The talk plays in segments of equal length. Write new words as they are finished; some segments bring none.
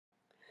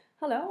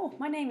Hello,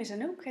 my name is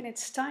Anouk and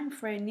it's time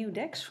for a new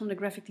DEX from the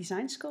Graphic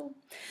Design School.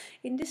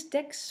 In this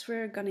DEX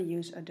we're going to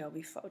use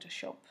Adobe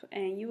Photoshop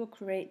and you will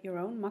create your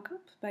own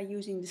mockup by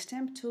using the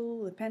stamp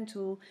tool, the pen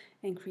tool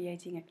and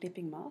creating a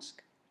clipping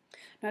mask.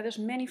 Now there's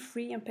many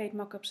free and paid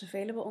mockups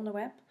available on the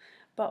web,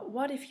 but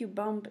what if you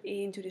bump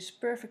into this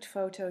perfect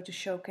photo to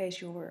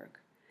showcase your work?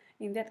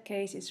 In that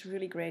case it's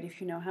really great if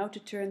you know how to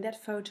turn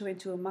that photo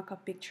into a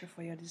mockup picture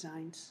for your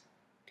designs.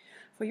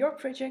 For your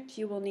project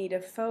you will need a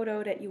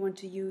photo that you want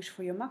to use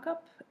for your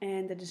mockup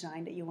and the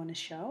design that you want to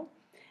show.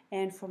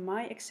 And for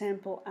my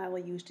example I will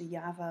use the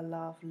Java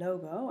Love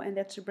logo, and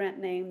that's a brand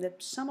name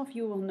that some of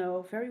you will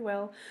know very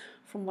well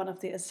from one of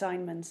the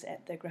assignments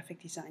at the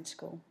Graphic Design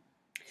School.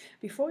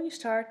 Before you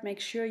start, make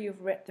sure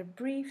you've read the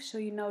brief so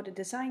you know the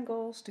design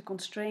goals, the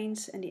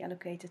constraints and the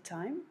allocated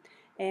time.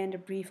 And the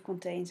brief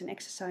contains an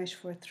exercise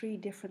for 3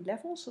 different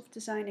levels of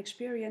design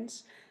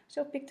experience,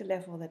 so pick the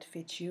level that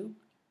fits you.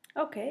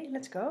 Okay,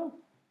 let's go!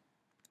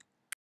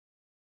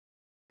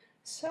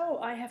 So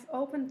I have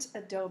opened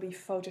Adobe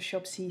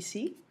Photoshop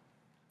CC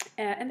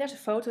and there's a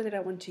photo that I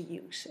want to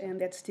use,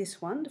 and that's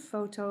this one, the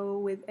photo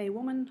with a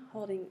woman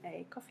holding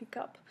a coffee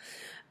cup.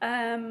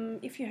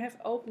 If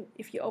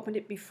you opened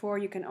it before,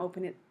 you can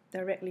open it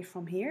directly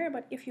from here,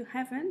 but if you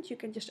haven't, you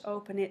can just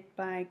open it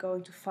by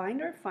going to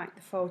Finder, find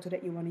the photo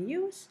that you want to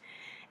use,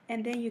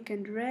 and then you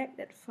can drag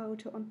that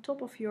photo on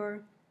top of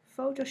your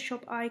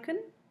Photoshop icon,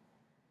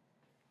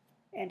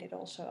 and it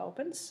also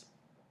opens.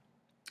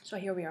 So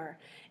here we are,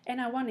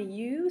 and I want to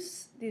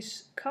use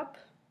this cup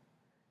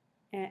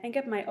and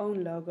get my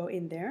own logo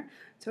in there.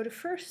 So the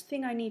first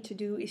thing I need to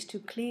do is to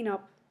clean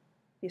up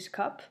this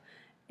cup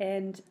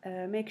and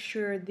make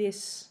sure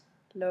this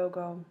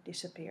logo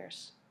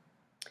disappears.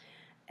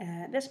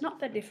 That's not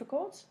that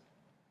difficult.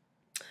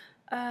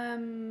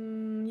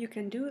 You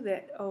can do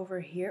that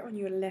over here on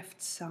your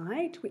left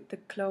side with the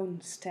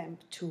clone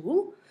stamp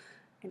tool,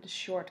 and the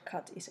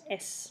shortcut is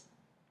S.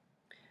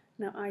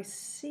 Now I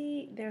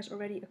see there's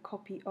already a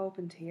copy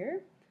opened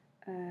here,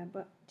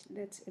 but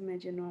let's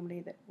imagine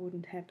normally that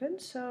wouldn't happen.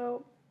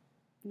 So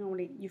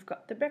normally you've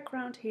got the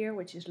background here,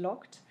 which is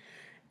locked,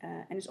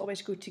 and it's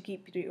always good to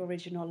keep the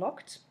original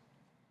locked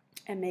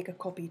and make a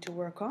copy to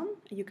work on.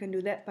 You can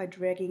do that by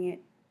dragging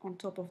it on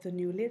top of the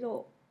new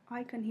little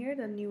icon here,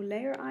 the new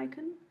layer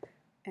icon,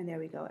 and there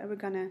we go. And we're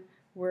gonna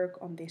work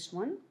on this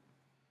one.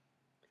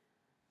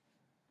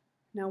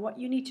 Now what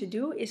you need to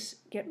do is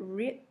get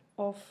rid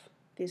of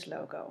this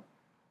logo.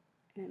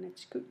 And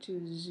it's good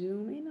to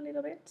zoom in a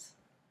little bit.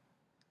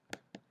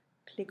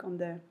 Click on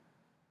the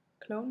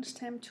clone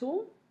stamp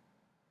tool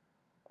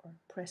or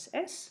press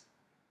S.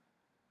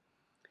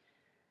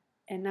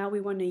 And now we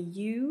want to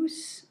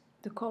use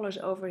the colors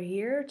over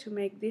here to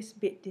make this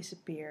bit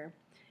disappear.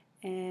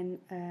 And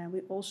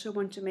we also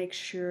want to make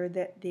sure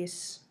that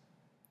this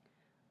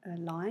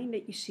line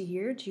that you see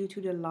here, due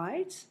to the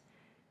light,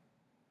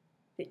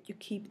 that you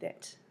keep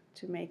that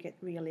to make it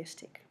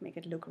realistic, make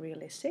it look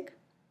realistic.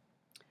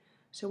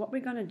 So what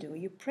we're going to do,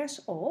 you press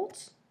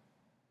Alt,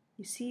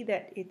 you see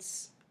that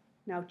it's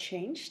now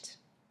changed.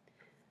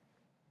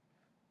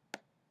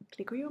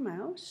 Click on your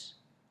mouse,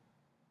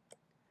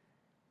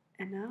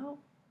 and now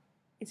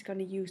it's going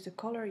to use the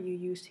color you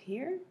used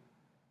here.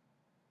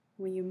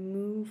 When you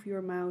move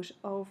your mouse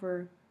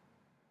over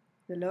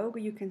the logo,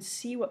 you can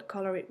see what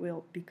color it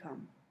will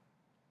become.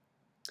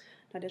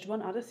 Now there's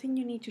one other thing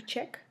you need to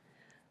check,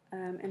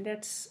 and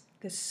that's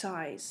the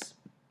size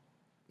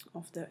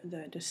of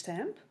the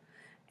stamp.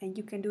 And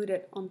you can do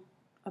that on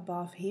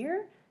above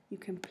here. You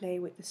can play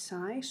with the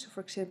size. So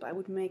for example, I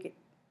would make it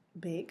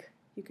big.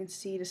 You can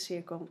see the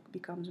circle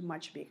becomes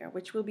much bigger,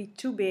 which will be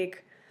too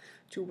big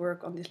to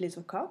work on this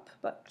little cup,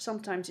 but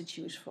sometimes it's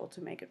useful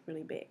to make it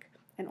really big.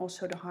 And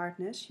also the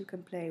hardness you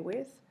can play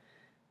with.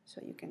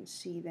 So you can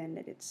see then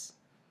that it's,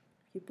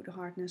 if you put the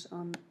hardness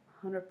on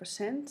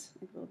 100%,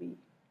 it will be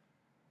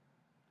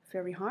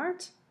very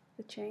hard,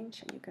 the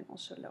change, and you can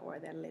also lower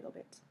that a little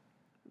bit.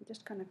 I'm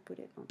just gonna put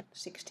it on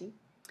 60.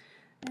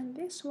 And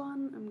this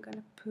one I'm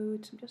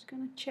just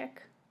gonna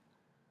check,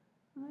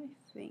 I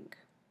think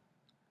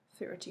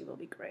 30 will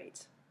be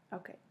great.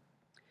 Okay,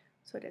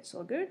 so that's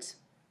all good.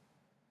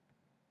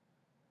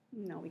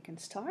 Now we can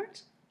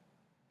start.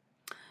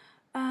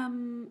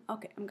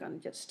 Okay, I'm gonna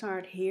just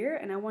start here,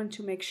 and I want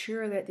to make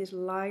sure that this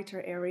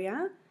lighter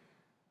area,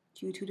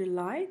 due to the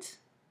light,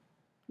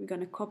 we're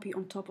gonna copy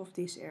on top of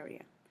this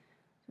area.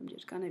 So I'm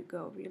just gonna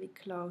go really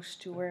close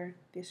to where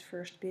this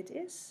first bit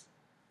is.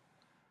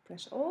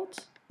 Press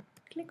Alt.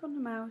 Click on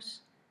the mouse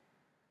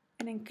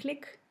and then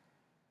click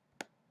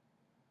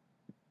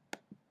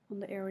on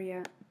the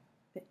area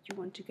that you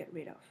want to get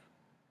rid of.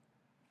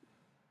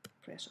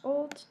 Press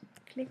Alt,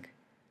 click.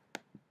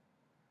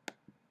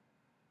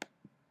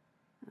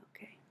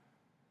 Okay.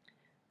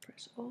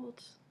 Press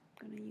Alt.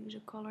 I'm going to use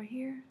a color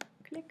here.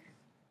 Click.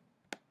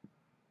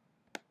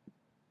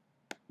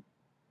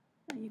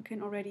 And you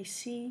can already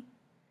see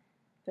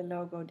the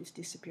logo is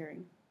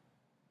disappearing.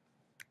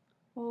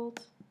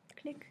 Alt,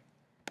 click.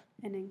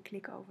 And then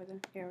click over the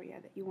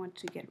area that you want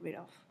to get rid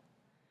of.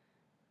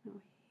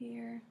 Now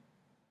here,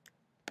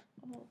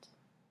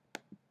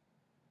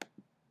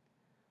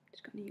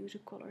 going to use a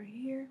color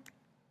here.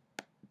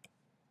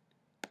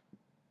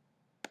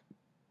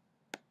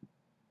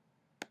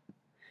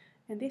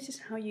 And this is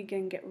how you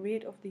can get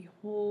rid of the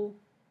whole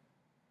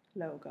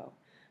logo.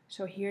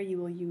 So here you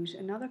will use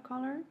another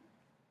color.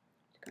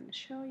 I'm going to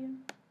show you.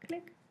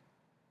 Click.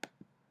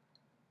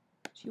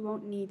 So you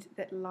won't need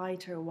that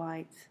lighter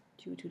white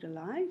due to the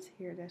light.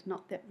 Here there's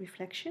not that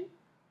reflection.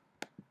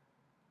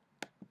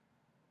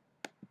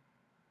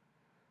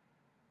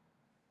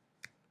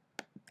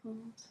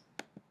 And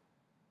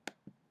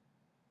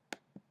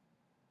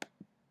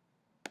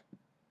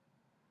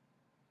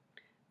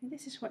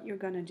this is what you're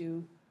going to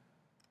do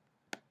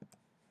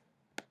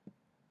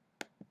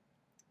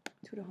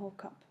to the whole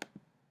cup.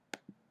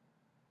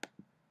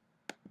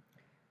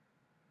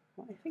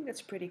 Well, I think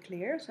that's pretty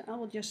clear, so I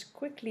will just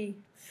quickly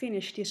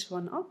finish this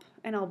one up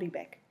and I'll be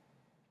back.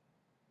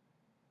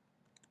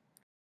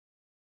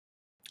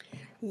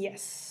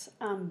 Yes,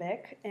 I'm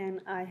back and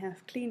I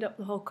have cleaned up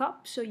the whole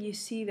cup, so you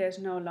see there's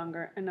no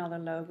longer another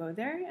logo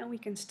there, and we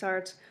can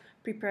start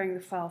preparing the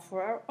file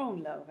for our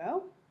own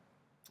logo.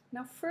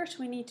 Now first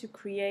we need to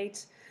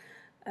create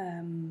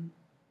an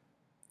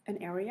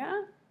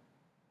area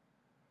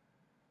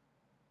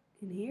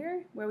in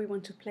here where we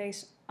want to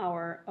place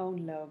our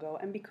own logo,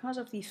 and because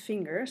of these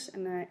fingers,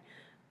 and I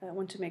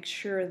want to make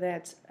sure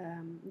that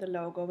the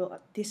logo will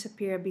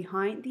disappear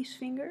behind these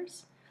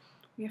fingers,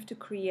 we have to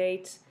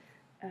create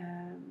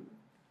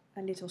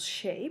a little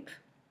shape,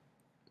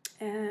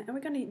 and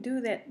we're going to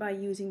do that by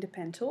using the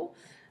pen tool.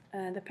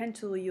 The pen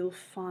tool you'll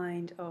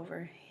find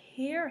over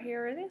here.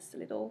 Here it is, the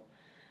little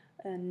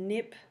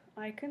nib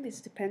icon. This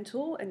is the pen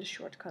tool and the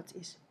shortcut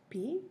is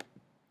P.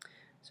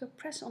 So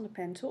press on the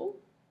pen tool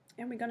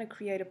and we're going to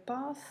create a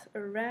path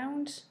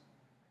around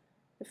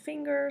the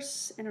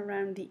fingers and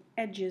around the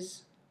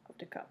edges of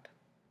the cup.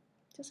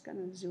 Just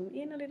going to zoom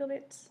in a little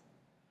bit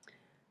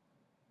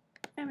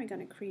and we're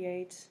going to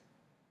create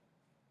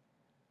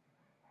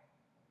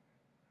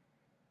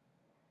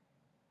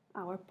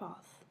our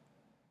path.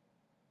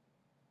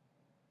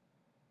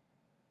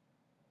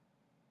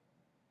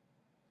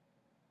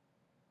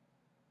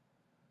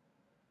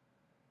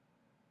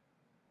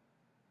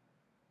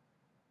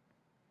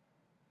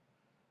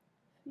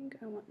 I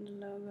think I want the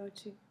logo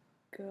to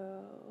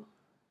go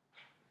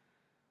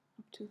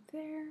up to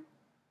there.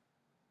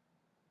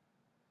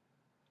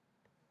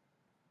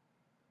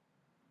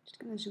 Just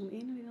going to zoom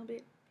in a little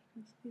bit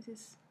because this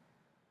is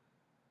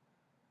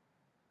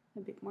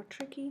a bit more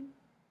tricky.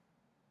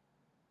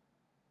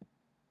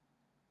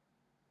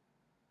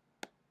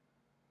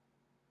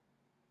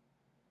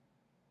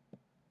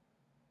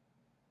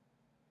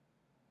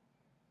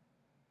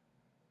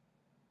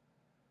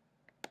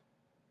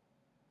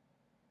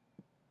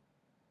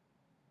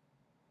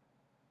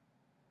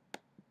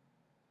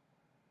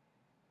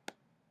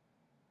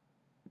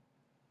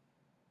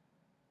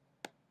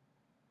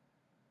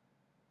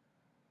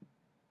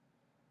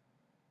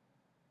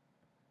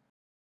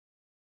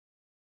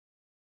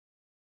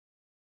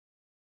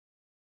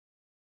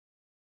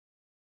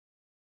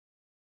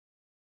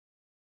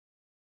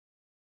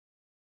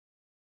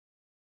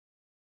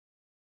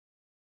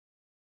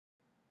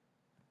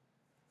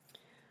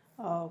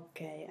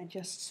 Okay, I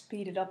just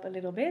speeded up a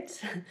little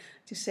bit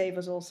to save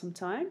us all some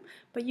time,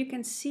 but you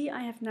can see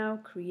I have now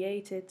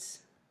created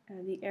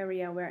the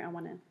area where I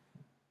want to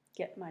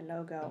get my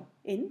logo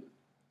in.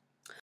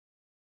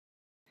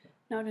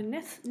 Now the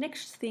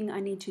next thing I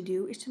need to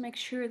do is to make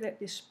sure that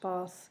this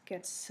path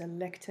gets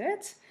selected,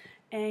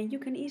 and you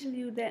can easily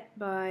do that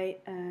by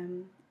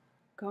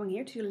going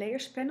here to the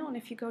layers panel, and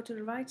if you go to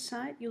the right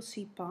side you'll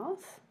see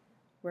path,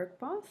 work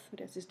path.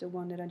 That is the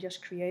one that I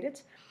just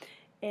created.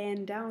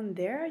 And down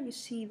there you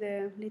see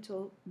the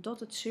little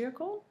dotted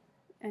circle,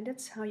 and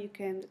that's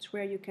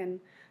where you can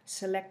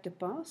select the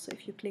path. So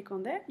if you click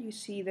on that, you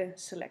see the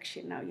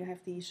selection. Now you have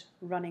these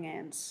running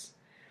ends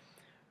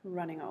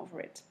running over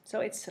it. So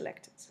it's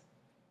selected.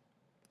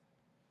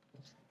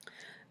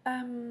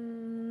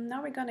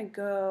 Now we're gonna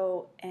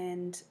go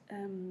and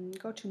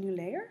go to new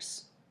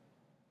layers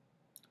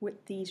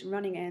with these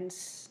running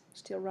ends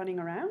still running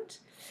around.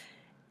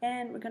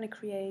 And we're gonna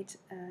create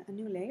a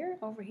new layer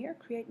over here,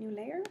 create new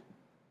layer.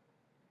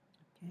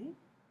 Okay, and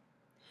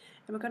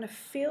we're going to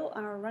fill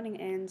our running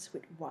ends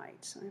with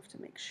white. So I have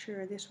to make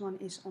sure this one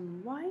is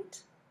on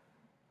white.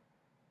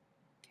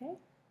 Okay,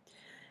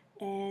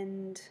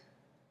 and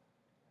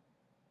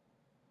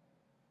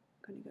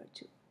I'm going to go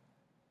to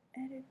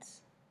edit.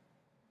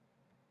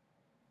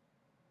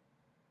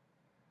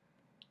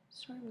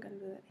 Sorry, I'm going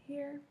to do that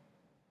here.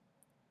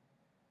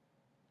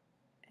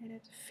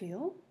 Edit,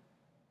 fill.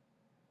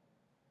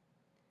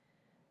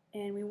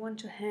 And we want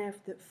to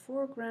have the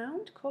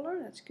foreground color.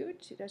 That's good.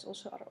 There's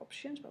also other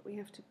options, but we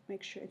have to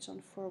make sure it's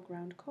on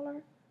foreground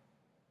color.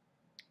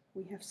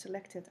 We have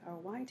selected our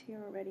white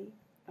here already.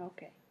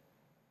 Okay,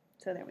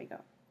 so there we go.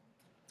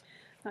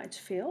 Now it's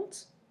filled.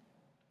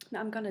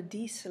 Now I'm going to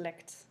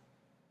deselect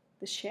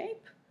the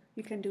shape.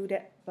 You can do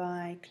that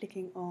by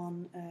clicking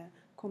on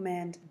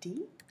Command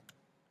D.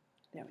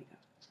 There we go.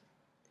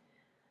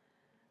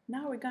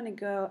 Now we're going to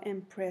go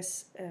and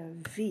press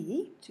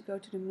V to go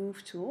to the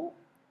Move tool.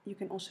 You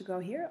can also go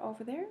here,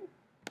 over there,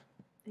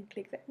 and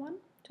click that one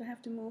to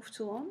have the Move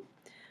tool on.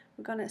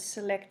 We're going to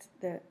select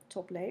the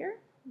top layer,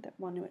 that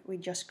one that we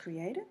just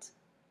created.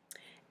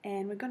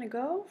 And we're going to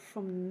go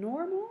from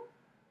normal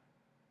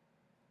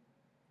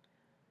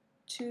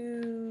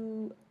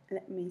to,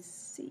 let me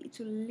see,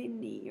 to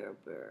linear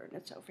blur.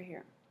 That's over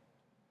here.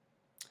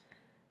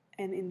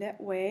 And in that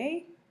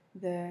way,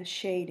 the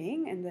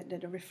shading and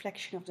the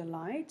reflection of the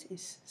light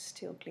is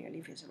still clearly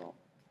visible.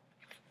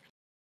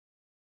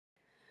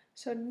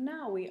 So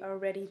now we are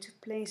ready to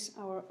place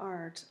our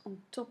art on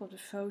top of the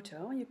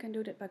photo. You can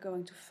do that by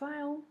going to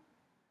File,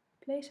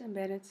 Place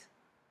Embedded,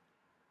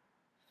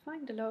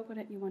 find the logo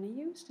that you want to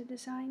use, the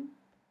design,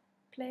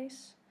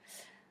 place.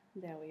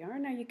 There we are.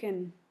 Now you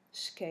can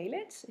scale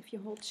it. If you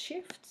hold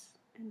Shift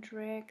and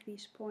drag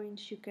these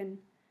points, you can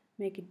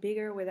make it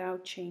bigger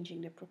without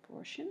changing the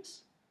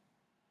proportions.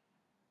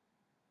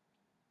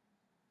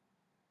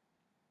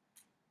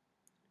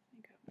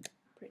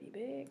 Pretty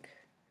big.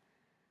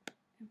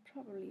 You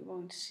probably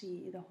won't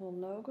see the whole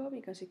logo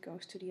because it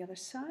goes to the other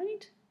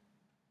side.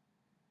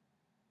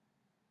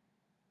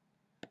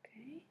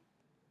 Okay.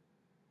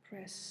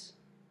 Press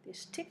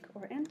this tick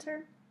or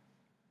enter.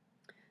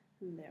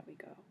 And there we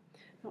go.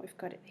 Now we've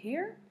got it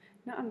here.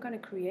 Now I'm going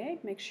to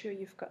create, make sure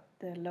you've got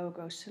the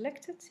logo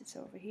selected. It's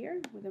over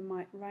here with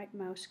a right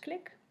mouse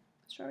click.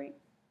 Sorry.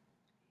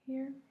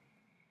 Here.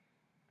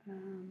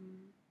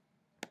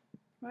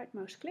 Right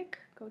mouse click,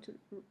 go to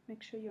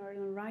make sure you are on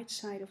the right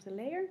side of the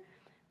layer,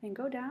 then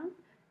go down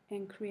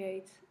and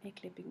create a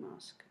clipping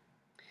mask.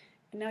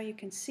 And now you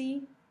can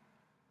see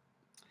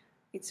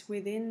it's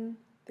within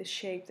the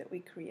shape that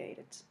we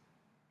created.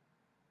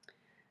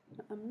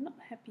 Now, I'm not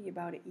happy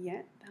about it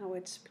yet, how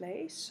it's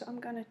placed, so I'm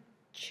going to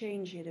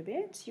change it a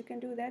bit. You can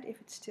do that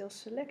if it's still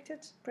selected,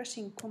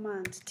 pressing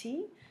Command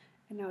T,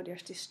 and now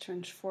there's this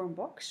transform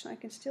box, so I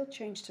can still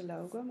change the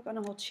logo. I'm going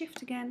to hold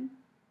Shift again.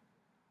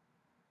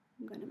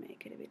 I'm going to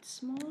make it a bit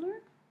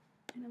smaller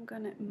and I'm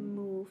going to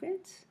move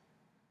it.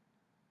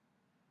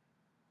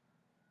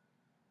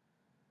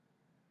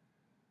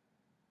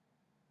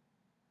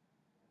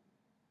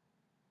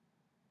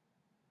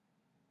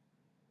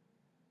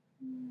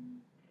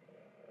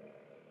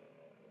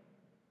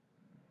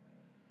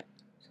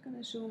 Just going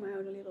to zoom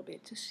out a little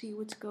bit to see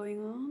what's going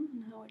on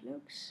and how it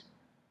looks.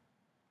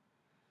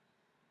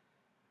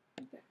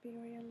 Would that be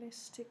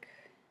realistic?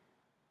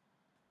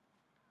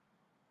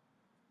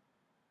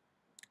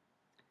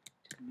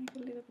 Just going to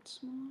make it a little bit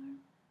smaller.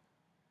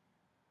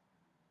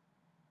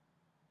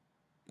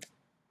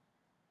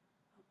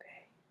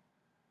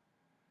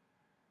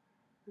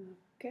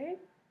 Okay,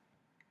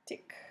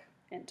 tick,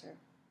 enter.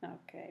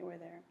 Okay, we're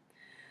there.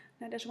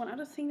 Now there's one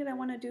other thing that I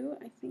want to do.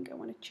 I think I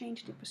want to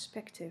change the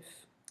perspective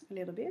a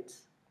little bit.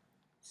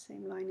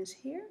 Same line as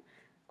here.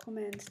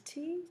 Command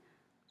T.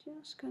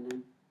 Just gonna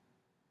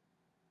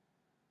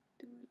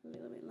do it a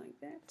little bit like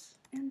that.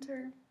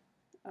 Enter.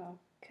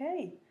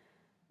 Okay.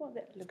 Well,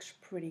 that looks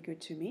pretty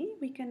good to me.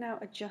 We can now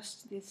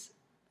adjust this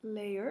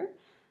layer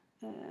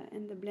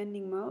and the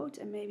blending mode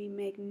and maybe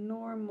make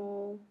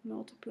normal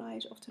multiply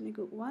is often a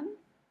good one.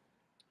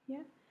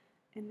 Yeah.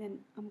 And then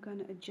I'm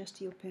gonna adjust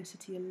the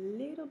opacity a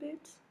little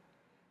bit.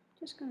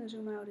 Just gonna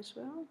zoom out as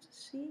well to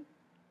see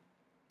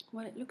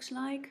what it looks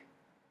like.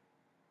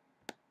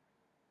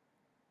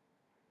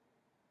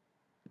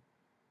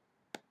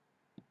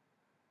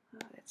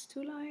 That's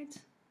too light.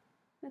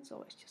 That's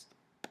always just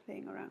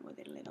playing around with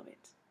it a little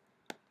bit.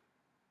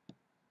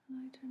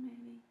 Lighter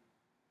maybe.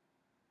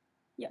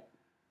 Yeah,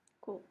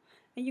 cool.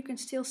 And you can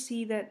still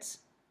see that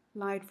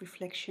light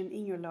reflection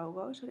in your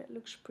logo, so that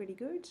looks pretty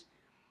good.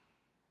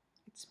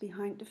 It's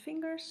behind the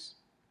fingers.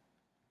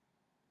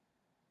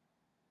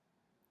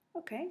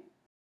 Okay.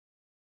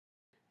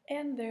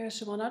 And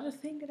there's one other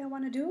thing that I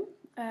want to do,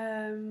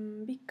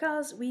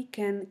 because we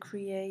can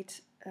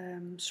create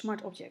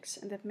smart objects,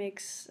 and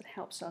it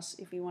helps us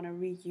if we want to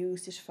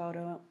reuse this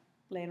photo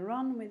later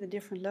on with a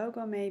different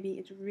logo. Maybe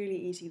it's really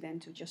easy then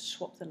to just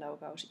swap the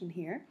logos in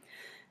here.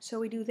 So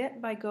we do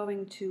that by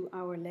going to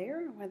our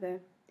layer where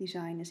the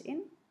design is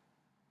in.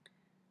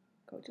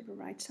 Go to the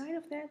right side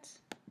of that,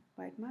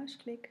 right mouse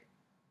click,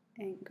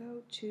 and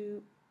go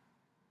to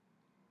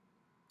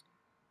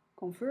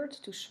Convert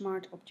to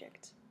Smart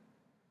Object.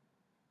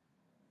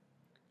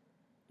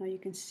 Now you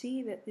can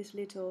see that this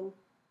little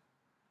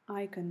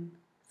icon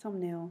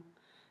thumbnail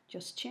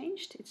just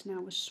changed. It's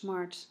now a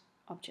smart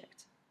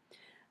object.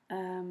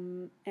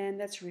 And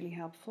that's really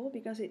helpful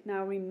because it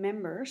now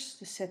remembers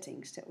the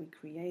settings that we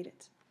created.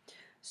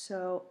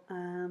 So,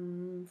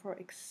 for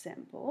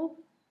example,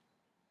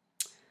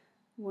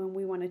 when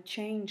we want to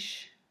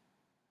change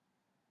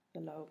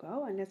the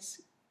logo, and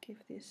let's give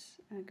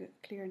this a good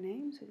clear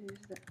name, so this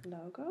is the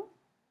logo.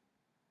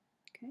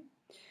 Okay,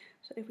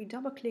 so if we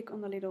double click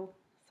on the little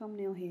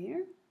thumbnail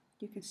here,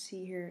 you can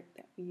see here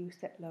that we use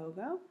that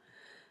logo.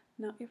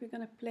 Now if we're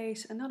going to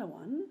place another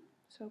one,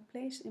 so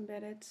place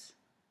embedded,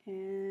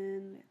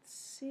 and let's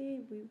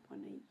see, we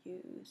want to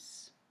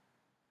use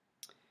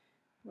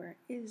Where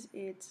is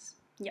it?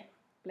 Yeah,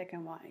 black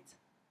and white.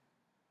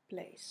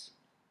 Place.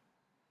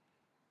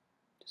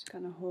 Just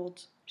gonna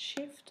hold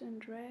Shift and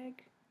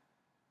drag.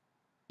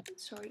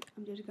 Sorry,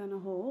 I'm just gonna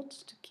hold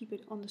to keep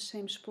it on the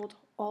same spot.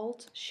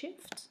 Alt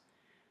Shift.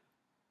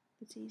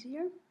 It's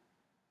easier.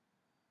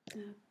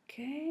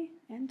 Okay,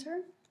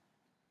 enter.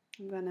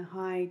 I'm gonna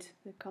hide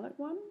the colored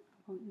one.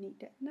 I won't need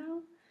that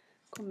now.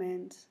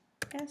 Command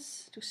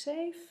S to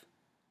save.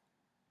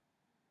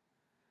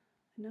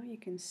 And now you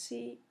can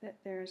see that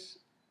there's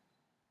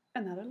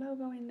another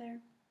logo in there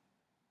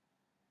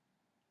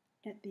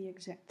at the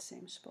exact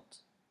same spot.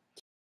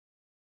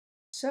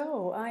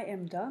 So I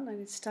am done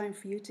and it's time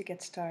for you to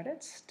get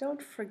started.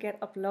 Don't forget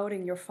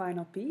uploading your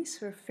final piece.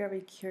 We're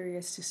very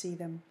curious to see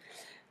them.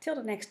 Till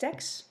the next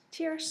text,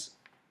 cheers!